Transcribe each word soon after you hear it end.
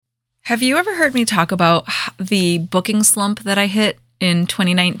Have you ever heard me talk about the booking slump that I hit in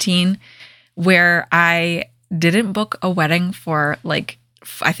 2019 where I didn't book a wedding for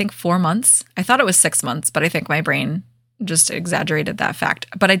I think 4 months? I thought it was 6 months, but I think my brain just exaggerated that fact.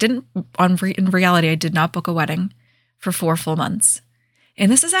 But I didn't, in reality, I did not book a wedding for 4 full months.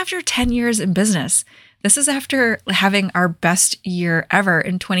 And this is after 10 years in business. This is after having our best year ever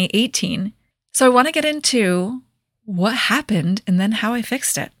in 2018. So I want to get into what happened and then how I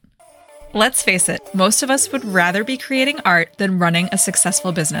fixed it. Let's face it, most of us would rather be creating art than running a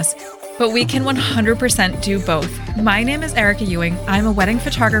successful business, but we can 100% do both. My name is Erica Ewing. I'm a wedding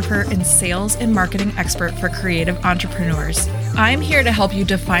photographer and sales and marketing expert for creative entrepreneurs. I'm here to help you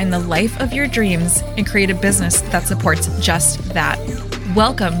define the life of your dreams and create a business that supports just that.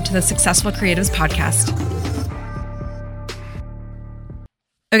 Welcome to the Successful Creatives Podcast.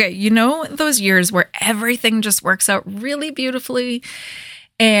 Okay, you know those years where everything just works out really beautifully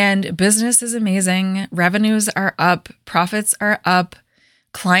and business is amazing, revenues are up, profits are up,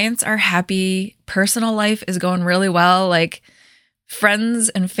 clients are happy, personal life is going really well, like friends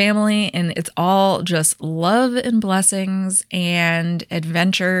and family, and it's all just love and blessings and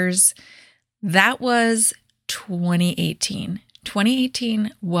adventures. That was 2018.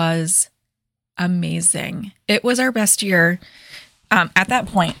 2018 was amazing. It was our best year. At that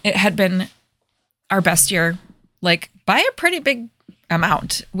point, it had been our best year, like by a pretty big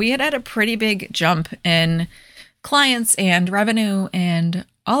amount. We had a pretty big jump in clients and revenue and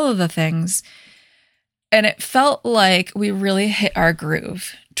all of the things. And it felt like we really hit our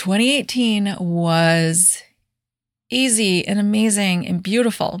groove. 2018 was easy and amazing and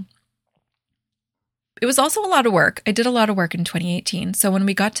beautiful. It was also a lot of work. I did a lot of work in 2018. So when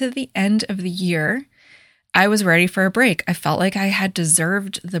we got to the end of the year, I was ready for a break. I felt like I had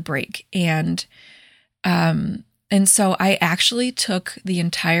deserved the break. And so I actually took the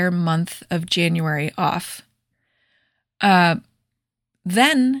entire month of January off.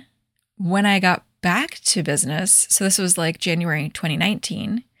 Then when I got back to business, so this was like January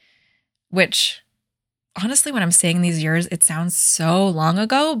 2019, which honestly, when I'm saying these years, it sounds so long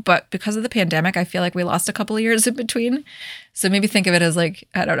ago, but because of the pandemic, I feel like we lost a couple of years in between. So maybe think of it as like,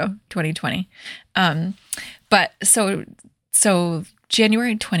 I don't know, 2020. But so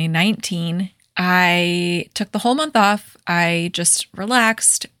January 2019, I took the whole month off. I just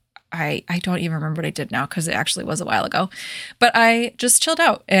relaxed. I don't even remember what I did now because it actually was a while ago, but I just chilled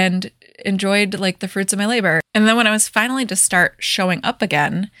out and enjoyed like the fruits of my labor. And then when I was finally to start showing up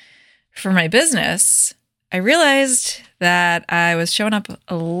again for my business, I realized that I was showing up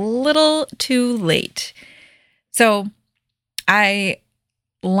a little too late. So I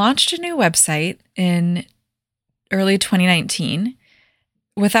launched a new website in early 2019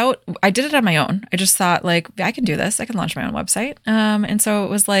 I did it on my own. I just thought like, I can do this. I can launch my own website. And so it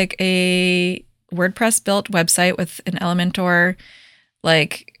was like a WordPress built website with an Elementor,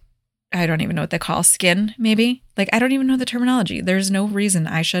 like, I don't even know what they call skin, maybe. Like, I don't even know the terminology. There's no reason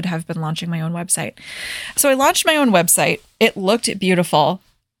I should have been launching my own website. So I launched my own website. It looked beautiful.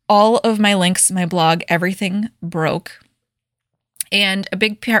 All of my links, my blog, everything broke. And a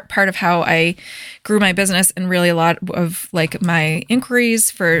big part of how I grew my business and really a lot of like my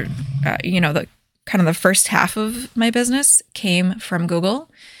inquiries for, the kind of the first half of my business came from Google.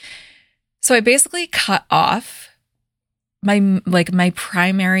 So I basically cut off my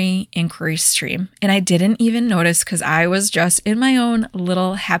primary inquiry stream. And I didn't even notice because I was just in my own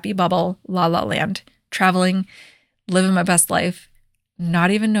little happy bubble, la la land, traveling, living my best life,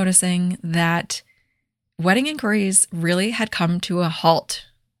 not even noticing that wedding inquiries really had come to a halt.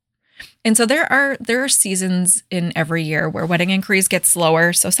 And so there are seasons in every year where wedding inquiries get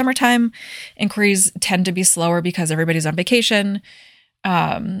slower. So summertime inquiries tend to be slower because everybody's on vacation.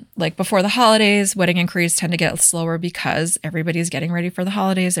 Like before the holidays, wedding inquiries tend to get slower because everybody's getting ready for the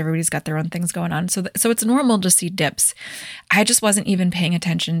holidays. Everybody's got their own things going on. So it's normal to see dips. I just wasn't even paying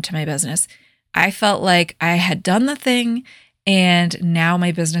attention to my business. I felt like I had done the thing and now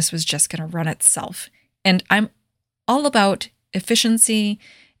my business was just going to run itself. And I'm all about efficiency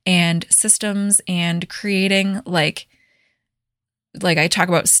and systems and creating like I talk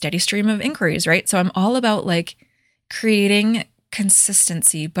about steady stream of inquiries, right? So I'm all about like creating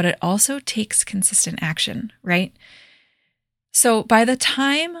consistency, but it also takes consistent action, right? So by the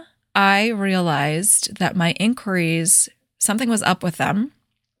time I realized that my inquiries, something was up with them,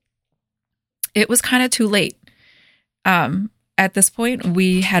 it was kind of too late. At this point,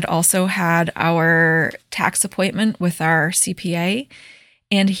 we had also had our tax appointment with our CPA,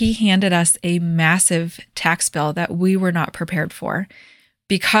 and he handed us a massive tax bill that we were not prepared for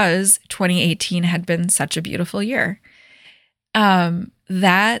because 2018 had been such a beautiful year.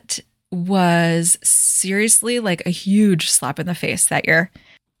 That was seriously like a huge slap in the face that year.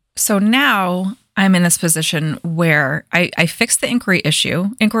 So now I'm in this position where I fixed the inquiry issue.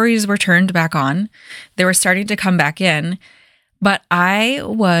 Inquiries were turned back on. They were starting to come back in, but I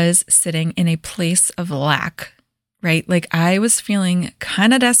was sitting in a place of lack, right? Like I was feeling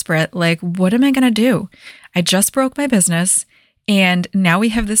kind of desperate. Like, what am I going to do? I just broke my business. And now we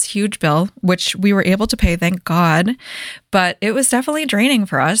have this huge bill, which we were able to pay, thank God, but it was definitely draining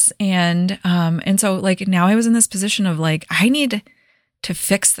for us. And so like now I was in this position of like, I need to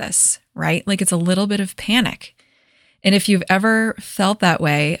fix this, right? Like it's a little bit of panic. And if you've ever felt that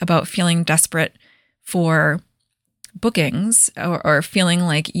way about feeling desperate for bookings or feeling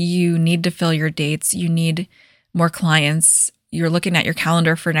like you need to fill your dates, you need more clients, you're looking at your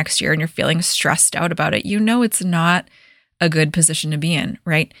calendar for next year and you're feeling stressed out about it, you know it's not a good position to be in,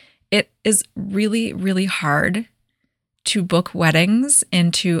 right? It is really, really hard to book weddings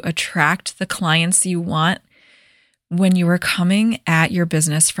and to attract the clients you want when you are coming at your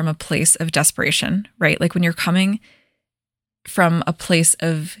business from a place of desperation, right? Like when you're coming from a place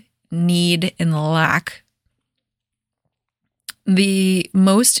of need and lack. The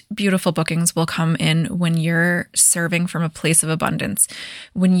most beautiful bookings will come in when you're serving from a place of abundance,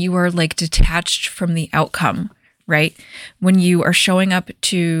 when you are like detached from the outcome, right? When you are showing up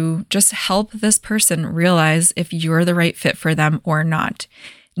to just help this person realize if you're the right fit for them or not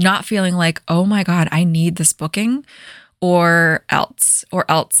feeling like, oh my God, I need this booking or else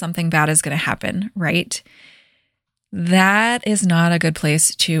something bad is going to happen, right? That is not a good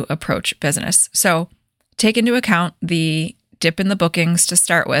place to approach business. So take into account the dip in the bookings to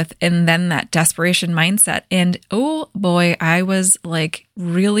start with, and then that desperation mindset. And oh boy, I was like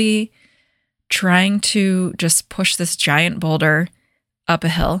really trying to just push this giant boulder up a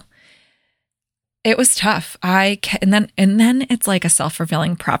hill. It was tough. And then it's like a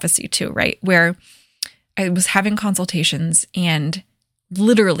self-fulfilling prophecy too, right? Where I was having consultations and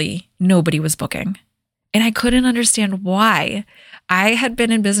literally nobody was booking. And I couldn't understand why. I had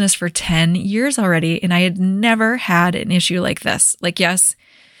been in business for 10 years already and I had never had an issue like this. Like, yes,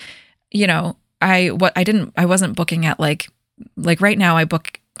 you know, I wasn't booking at like right now I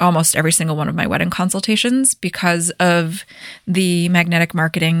book almost every single one of my wedding consultations because of the magnetic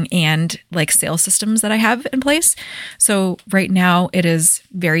marketing and like sales systems that I have in place. So right now it is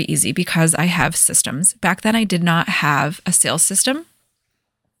very easy because I have systems. Back then I did not have a sales system.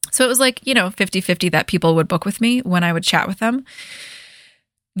 So it was like, 50-50 that people would book with me when I would chat with them.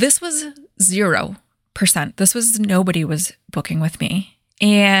 This was 0%. Nobody was booking with me.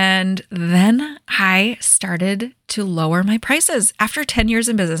 And then I started to lower my prices after 10 years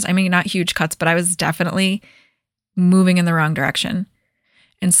in business. I mean, not huge cuts, but I was definitely moving in the wrong direction.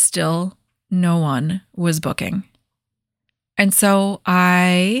 And still no one was booking. And so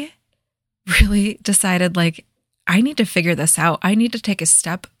I really decided like, I need to figure this out. I need to take a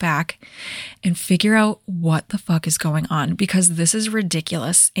step back and figure out what the fuck is going on because this is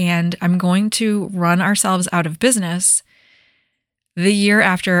ridiculous. And I'm going to run ourselves out of business the year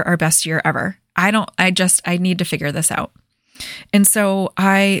after our best year ever. I need to figure this out. And so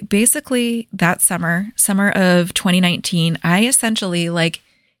I basically that summer of 2019, I essentially like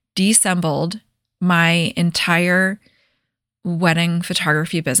deassembled my entire wedding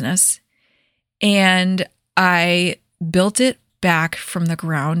photography business and I built it back from the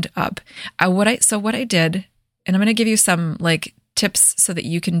ground up. What I did, and I'm going to give you some like tips so that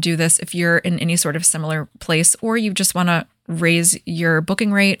you can do this if you're in any sort of similar place or you just want to raise your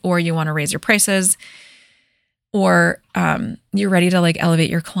booking rate or you want to raise your prices or you're ready to like elevate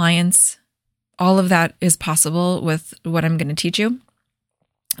your clients. All of that is possible with what I'm going to teach you.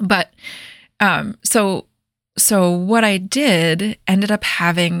 But so what I did ended up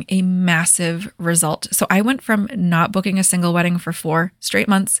having a massive result. So I went from not booking a single wedding for 4 straight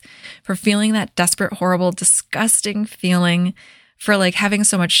months, for feeling that desperate, horrible, disgusting feeling, for like having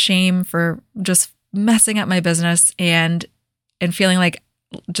so much shame, for just messing up my business and feeling like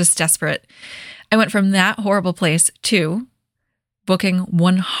just desperate. I went from that horrible place to booking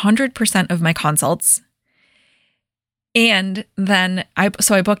 100% of my consults. And then I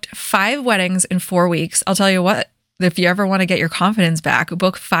booked 5 weddings in 4 weeks. I'll tell you what, if you ever want to get your confidence back,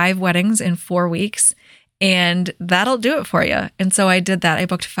 book 5 weddings in 4 weeks and that'll do it for you. And so I did that. I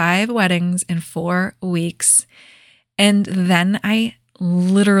booked 5 weddings in 4 weeks. And then I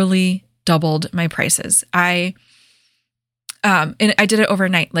literally doubled my prices. And I did it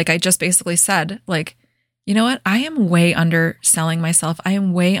overnight. Like I just basically said, like, you know what? I am way underselling myself. I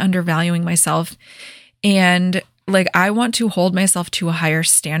am way undervaluing myself. And like, I want to hold myself to a higher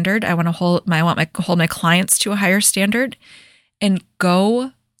standard. I want to hold my clients to a higher standard and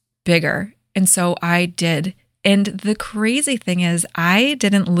go bigger. And so I did. And the crazy thing is, I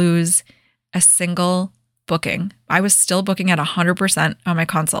didn't lose a single booking. I was still booking at 100% on my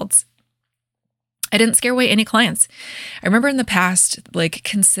consults. I didn't scare away any clients. I remember in the past, like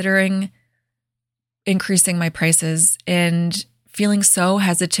considering increasing my prices and feeling so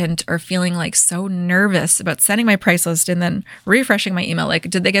hesitant or feeling like so nervous about sending my price list and then refreshing my email. Like,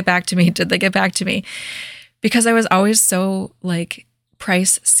 did they get back to me? Did they get back to me? Because I was always so like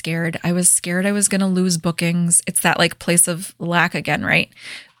price scared. I was scared I was going to lose bookings. It's that like place of lack again, right?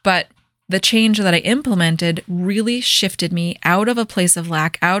 But the change that I implemented really shifted me out of a place of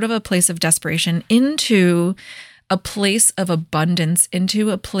lack, out of a place of desperation into a place of abundance, into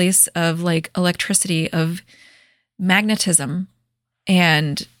a place of like electricity, of magnetism.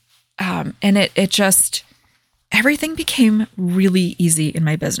 And it just, everything became really easy in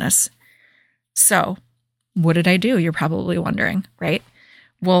my business. So what did I do? You're probably wondering, right?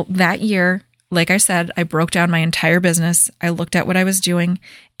 Well, that year, like I said, I broke down my entire business. I looked at what I was doing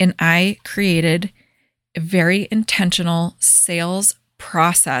and I created a very intentional sales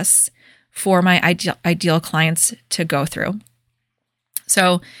process for my ideal clients to go through.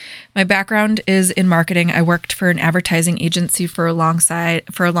 So my background is in marketing. I worked for an advertising agency for a long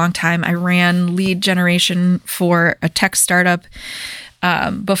time. I ran lead generation for a tech startup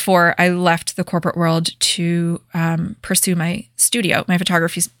before I left the corporate world to pursue my studio, my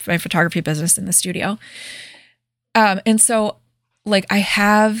photography business in the studio. And so like I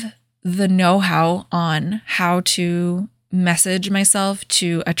have the know-how on how to message myself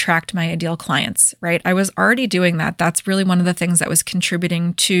to attract my ideal clients, right? I was already doing that. That's really one of the things that was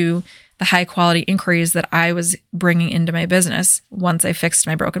contributing to the high quality inquiries that I was bringing into my business once I fixed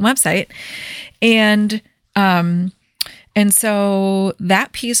my broken website. And so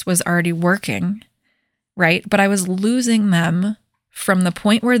that piece was already working, right? But I was losing them from the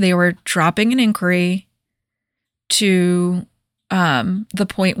point where they were dropping an inquiry to the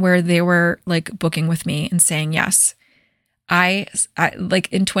point where they were like booking with me and saying yes. I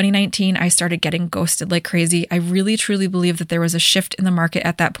like in 2019, I started getting ghosted like crazy. I really, truly believe that there was a shift in the market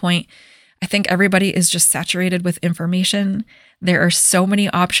at that point. I think everybody is just saturated with information. There are so many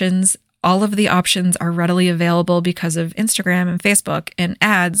options. All of the options are readily available because of Instagram and Facebook and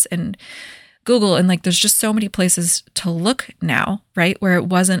ads and Google. And like, there's just so many places to look now, right? Where it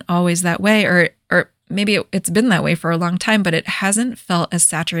wasn't always that way, or maybe it's been that way for a long time, but it hasn't felt as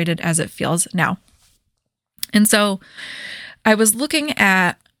saturated as it feels now. And so I was looking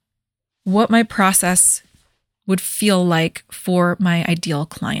at what my process would feel like for my ideal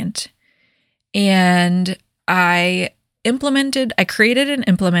client. And I created and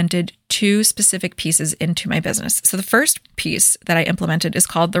implemented two specific pieces into my business. So the first piece that I implemented is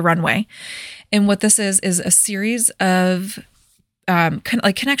called the Runway. And what this is a series of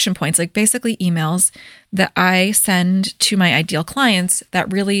connection points, like basically emails that I send to my ideal clients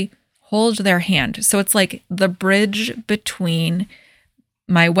that really hold their hand. So it's like the bridge between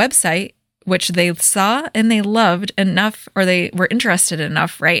my website, which they saw and they loved enough, or they were interested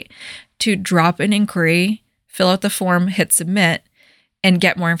enough, right, to drop an inquiry, fill out the form, hit submit, and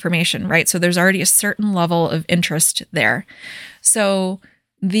get more information, right? So there's already a certain level of interest there. So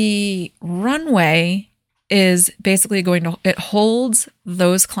the Runway is basically it holds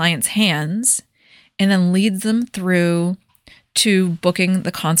those clients' hands and then leads them through to booking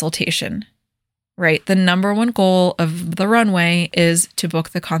the consultation, right? The number one goal of the Runway is to book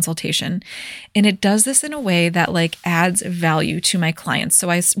the consultation. And it does this in a way that like adds value to my clients. So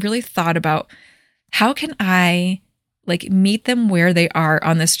I really thought about how can I like meet them where they are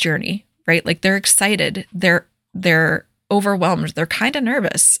on this journey, right? Like they're excited. They're overwhelmed. They're kind of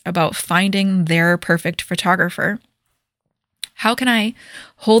nervous about finding their perfect photographer. How can I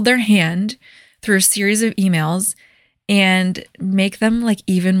hold their hand through a series of emails and make them like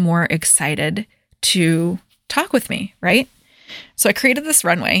even more excited to talk with me, right? So I created this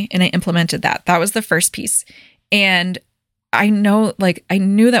Runway and I implemented that. That was the first piece. And I knew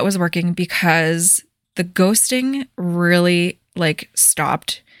that was working because the ghosting really like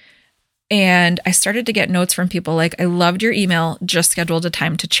stopped. And I started to get notes from people like, I loved your email, just scheduled a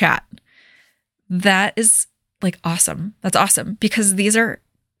time to chat. That is like awesome. That's awesome because these are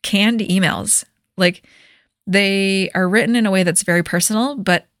canned emails. Like they are written in a way that's very personal,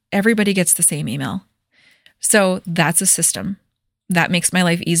 but everybody gets the same email. So that's a system that makes my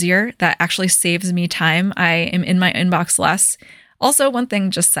life easier. That actually saves me time. I am in my inbox less. Also, one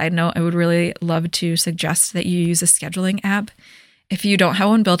thing, just side note, I would really love to suggest that you use a scheduling app. If you don't have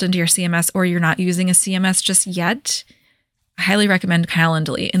one built into your CMS or you're not using a CMS just yet, I highly recommend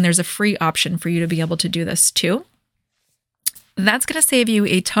Calendly. And there's a free option for you to be able to do this too. That's going to save you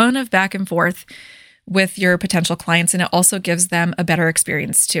a ton of back and forth with your potential clients. And it also gives them a better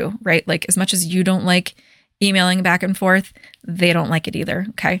experience too, right? Like as much as you don't like emailing back and forth, they don't like it either.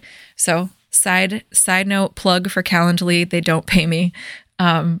 Okay. So side note, plug for Calendly. They don't pay me.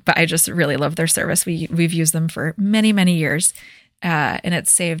 But I just really love their service. We've used them for many, many years. And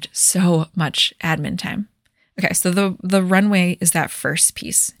it's saved so much admin time. Okay. So the runway is that first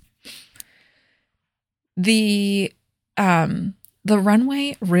piece. The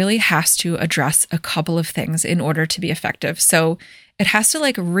runway really has to address a couple of things in order to be effective. So it has to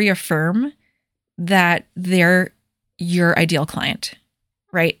like reaffirm that they're your ideal client,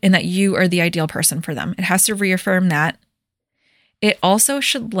 right? And that you are the ideal person for them. It has to reaffirm that. It also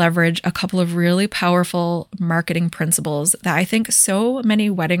should leverage a couple of really powerful marketing principles that I think so many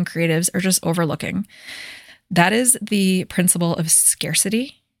wedding creatives are just overlooking. That is the principle of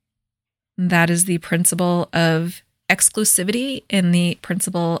scarcity. That is the principle of exclusivity and the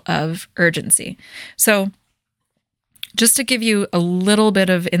principle of urgency. So just to give you a little bit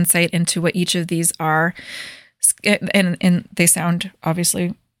of insight into what each of these are, and they sound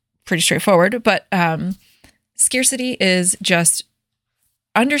obviously pretty straightforward, but scarcity is just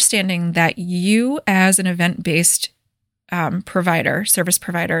understanding that you as an event-based service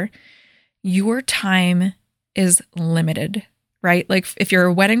provider, your time is limited, right? Like if you're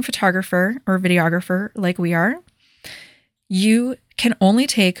a wedding photographer or videographer like we are, you can only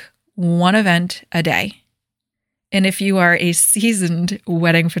take one event a day. And if you are a seasoned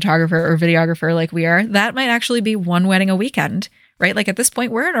wedding photographer or videographer like we are, that might actually be one wedding a weekend, right? Like at this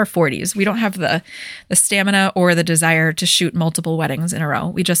point, we're in our 40s. We don't have the stamina or the desire to shoot multiple weddings in a row.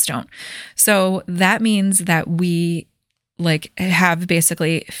 We just don't. So that means that we like have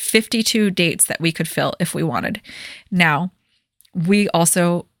basically 52 dates that we could fill if we wanted. Now, we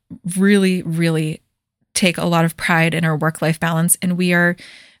also really, really take a lot of pride in our work-life balance, and we are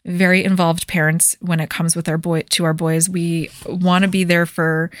very involved parents when it comes with our boys. We want to be there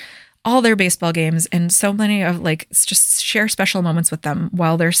for all their baseball games and so many of like just share special moments with them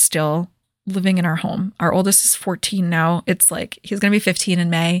while they're still living in our home. Our oldest is 14 now. It's like he's going to be 15 in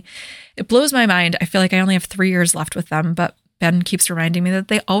May. It blows my mind. I feel like I only have 3 years left with them, but Ben keeps reminding me that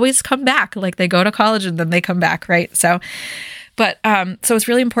they always come back. Like they go to college and then they come back, right? So it's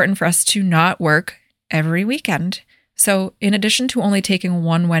really important for us to not work every weekend. So in addition to only taking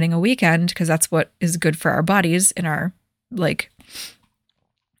one wedding a weekend, because that's what is good for our bodies and our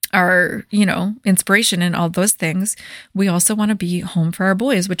inspiration and all those things, we also want to be home for our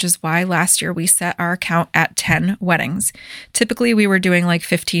boys, which is why last year we set our count at 10 weddings. Typically we were doing like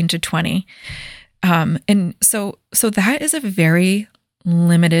 15 to 20. And so that is a very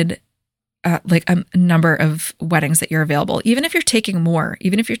limited a number of weddings that you're available. Even if you're taking more,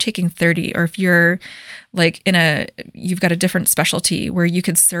 even if you're taking 30, or if you're like you've got a different specialty where you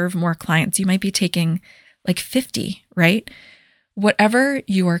could serve more clients, you might be taking like 50, right? Whatever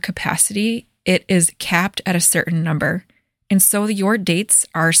your capacity, it is capped at a certain number. And so your dates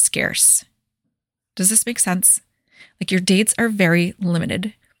are scarce. Does this make sense? Like your dates are very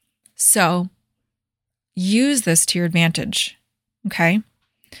limited. So use this to your advantage. Okay.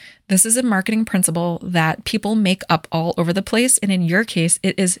 This is a marketing principle that people make up all over the place. And in your case,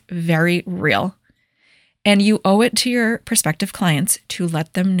 it is very real. And you owe it to your prospective clients to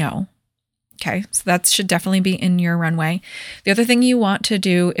let them know. Okay, so that should definitely be in your runway. The other thing you want to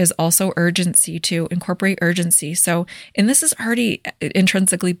do is also urgency, to incorporate urgency. So, and this is already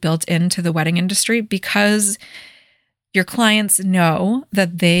intrinsically built into the wedding industry because your clients know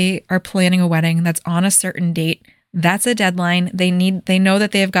that they are planning a wedding that's on a certain date. That's a deadline. They know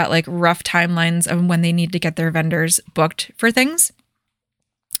that they've got like rough timelines of when they need to get their vendors booked for things.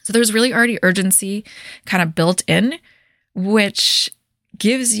 So there's really already urgency kind of built in, which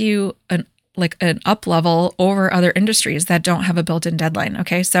gives you an up level over other industries that don't have a built-in deadline.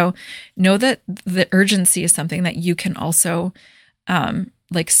 Okay. So know that the urgency is something that you can also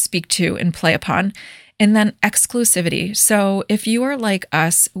speak to and play upon. And then exclusivity. So if you are like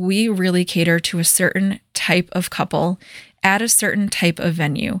us, we really cater to a certain type of couple at a certain type of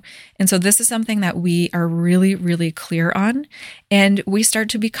venue. And so this is something that we are really, really clear on. And we start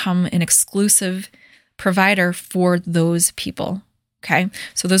to become an exclusive provider for those people. Okay.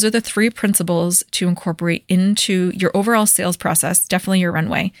 So those are the 3 principles to incorporate into your overall sales process, definitely your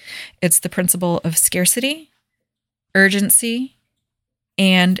runway. It's the principle of scarcity, urgency,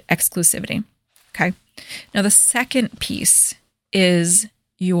 and exclusivity. Okay. Now, the second piece is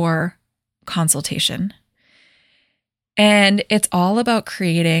your consultation. And it's all about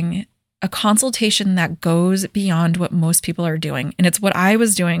creating a consultation that goes beyond what most people are doing. And it's what I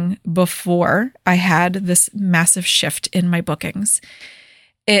was doing before I had this massive shift in my bookings.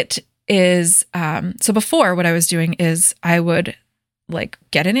 It is, so before what I was doing is I would like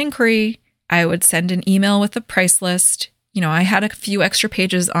get an inquiry. I would send an email with a price list. I had a few extra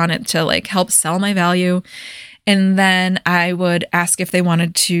pages on it to like help sell my value. And then I would ask if they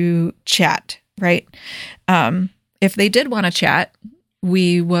wanted to chat, right? If they did want to chat,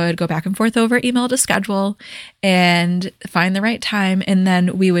 we would go back and forth over email to schedule and find the right time. And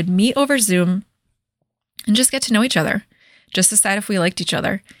then we would meet over Zoom and just get to know each other, just decide if we liked each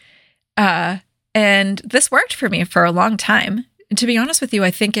other. And this worked for me for a long time. And to be honest with you,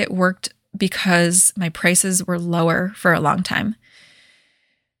 I think it worked because my prices were lower for a long time.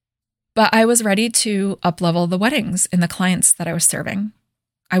 But I was ready to up-level the weddings and the clients that I was serving.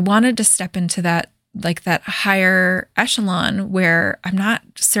 I wanted to step into that higher echelon where I'm not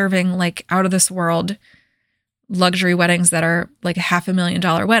serving like out of this world luxury weddings that are like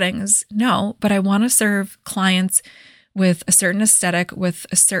 $500,000 weddings. No, but I want to serve clients with a certain aesthetic, with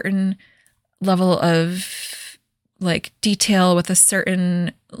a certain level of like detail, with a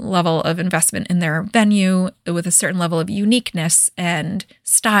certain level of investment in their venue, with a certain level of uniqueness and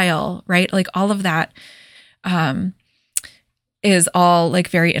style, right? Like all of that is all like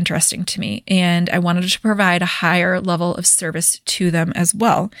very interesting to me. And I wanted to provide a higher level of service to them as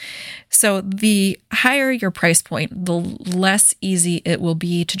well. So the higher your price point, the less easy it will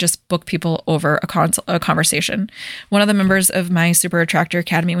be to just book people over a conversation. One of the members of my Super Attractor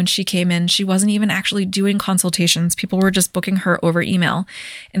Academy, when she came in, she wasn't even actually doing consultations. People were just booking her over email.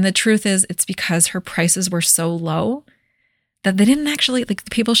 And the truth is, it's because her prices were so low that they didn't actually, like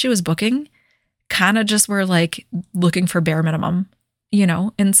the people she was booking kind of just were like looking for bare minimum,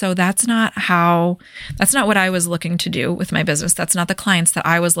 And so that's not what I was looking to do with my business. That's not the clients that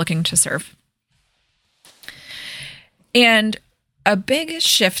I was looking to serve. And a big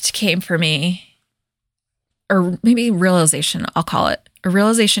shift came for me, or maybe realization, I'll call it. A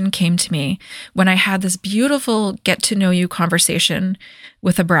realization came to me when I had this beautiful get to know you conversation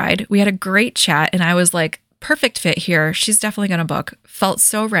with a bride. We had a great chat and I was like, perfect fit here. She's definitely going to book. Felt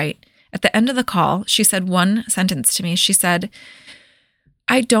so right. At the end of the call, she said one sentence to me. She said,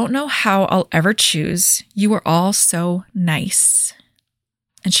 "I don't know how I'll ever choose. You are all so nice."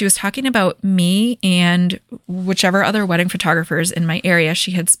 And she was talking about me and whichever other wedding photographers in my area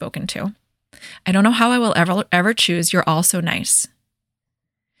she had spoken to. "I don't know how I will ever choose. You're all so nice."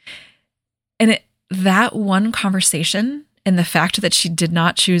 And that one conversation and the fact that she did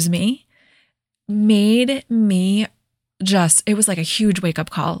not choose me made me it was like a huge wake up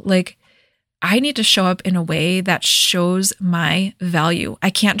call. Like, I need to show up in a way that shows my value. I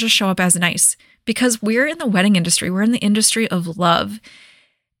can't just show up as nice because we're in the wedding industry. We're in the industry of love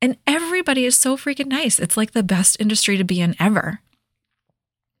and everybody is so freaking nice. It's like the best industry to be in ever.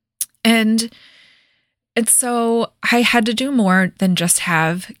 And so I had to do more than just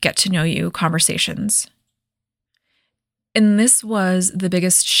have get to know you conversations. And this was the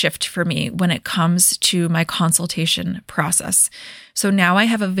biggest shift for me when it comes to my consultation process. So now I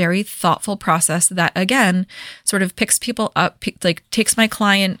have a very thoughtful process that, again, sort of picks people up, like takes my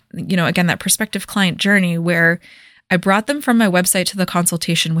client, again, that prospective client journey where I brought them from my website to the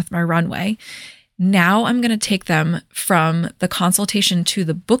consultation with my runway. Now I'm going to take them from the consultation to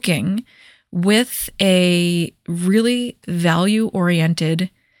the booking with a really value-oriented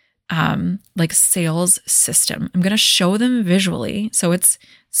like sales system. I'm going to show them visually. So it's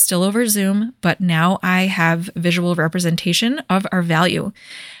still over Zoom, but now I have visual representation of our value.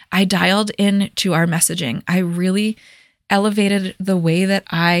 I dialed into our messaging. I really elevated the way that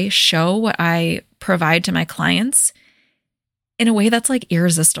I show what I provide to my clients in a way that's like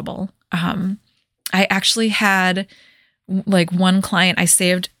irresistible. I actually had like one client, I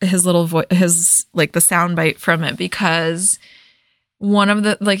saved his little his like the soundbite from it because one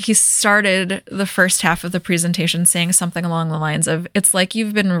of he started the first half of the presentation saying something along the lines of, "It's like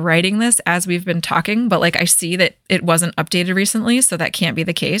you've been writing this as we've been talking, but like I see that it wasn't updated recently, so that can't be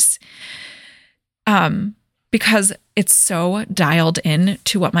the case." Because it's so dialed in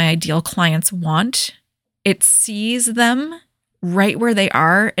to what my ideal clients want. It sees them right where they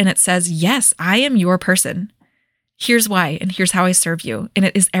are and it says, "Yes, I am your person. Here's why, and here's how I serve you." And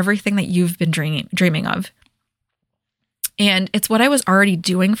it is everything that you've been dreaming of. And it's what I was already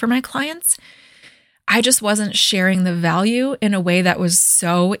doing for my clients. I just wasn't sharing the value in a way that was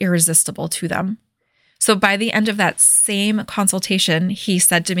so irresistible to them. So by the end of that same consultation, he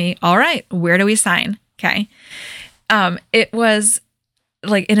said to me, "All right, where do we sign?" Okay. It was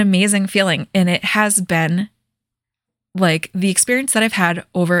like an amazing feeling. And it has been like the experience that I've had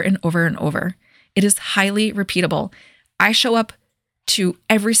over and over and over. It is highly repeatable. I show up to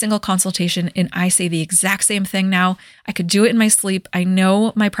every single consultation and I say the exact same thing now. I could do it in my sleep. I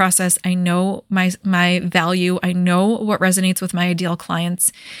know my process. I know my value. I know what resonates with my ideal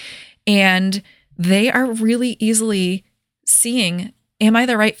clients. And they are really easily seeing, am I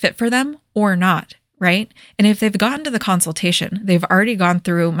the right fit for them or not? Right? And if they've gotten to the consultation, they've already gone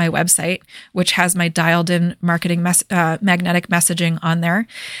through my website, which has my dialed in marketing magnetic messaging on there.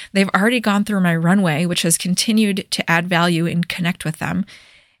 They've already gone through my runway, which has continued to add value and connect with them.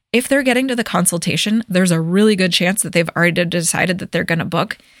 If they're getting to the consultation, there's a really good chance that they've already decided that they're going to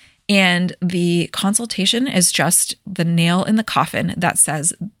book. And the consultation is just the nail in the coffin that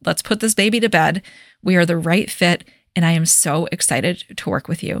says, let's put this baby to bed. We are the right fit. And I am so excited to work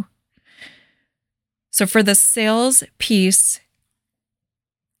with you. So for the sales piece,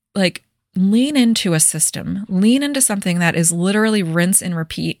 like lean into a system, lean into something that is literally rinse and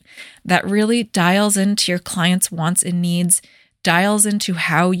repeat, that really dials into your clients' wants and needs, dials into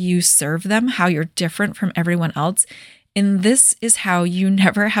how you serve them, how you're different from everyone else. And this is how you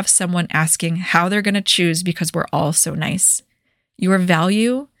never have someone asking how they're going to choose because we're all so nice. Your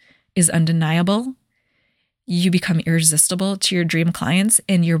value is undeniable. You become irresistible to your dream clients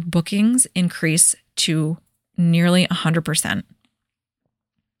and your bookings increase to nearly 100%.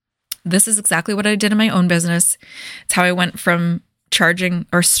 This is exactly what I did in my own business. It's how I went from charging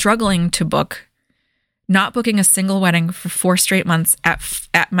or struggling to book, not booking a single wedding for 4 straight months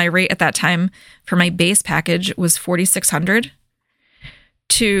at my rate at that time for my base package was $4,600,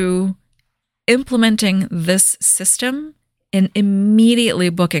 to implementing this system and immediately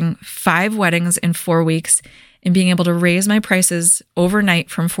booking 5 weddings in 4 weeks and being able to raise my prices overnight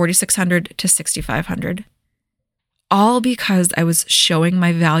from $4,600 to $6,500. All because I was showing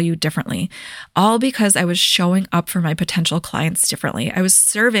my value differently. All because I was showing up for my potential clients differently. I'm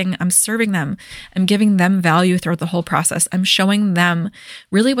serving them. I'm giving them value throughout the whole process. I'm showing them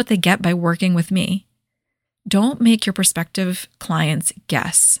really what they get by working with me. Don't make your prospective clients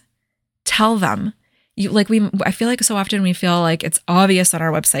guess. Tell them. I feel like so often we feel like it's obvious on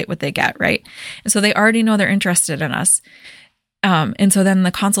our website what they get, right? And so they already know they're interested in us. And so then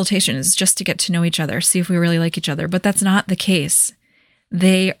the consultation is just to get to know each other, see if we really like each other. But that's not the case.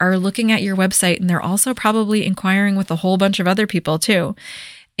 They are looking at your website and they're also probably inquiring with a whole bunch of other people too.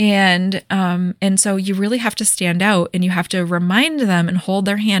 And so you really have to stand out and you have to remind them and hold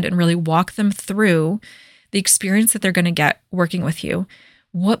their hand and really walk them through the experience that they're going to get working with you.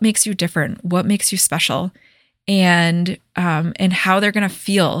 What makes you different? What makes you special? And how they're going to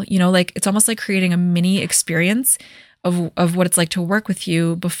feel, like it's almost like creating a mini experience of what it's like to work with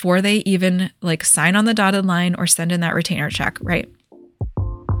you before they even like sign on the dotted line or send in that retainer check, right?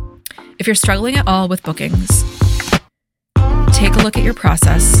 If you're struggling at all with bookings, take a look at your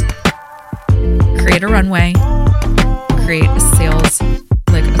process, create a runway, create a sales,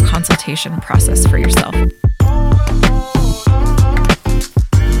 like a consultation process for yourself.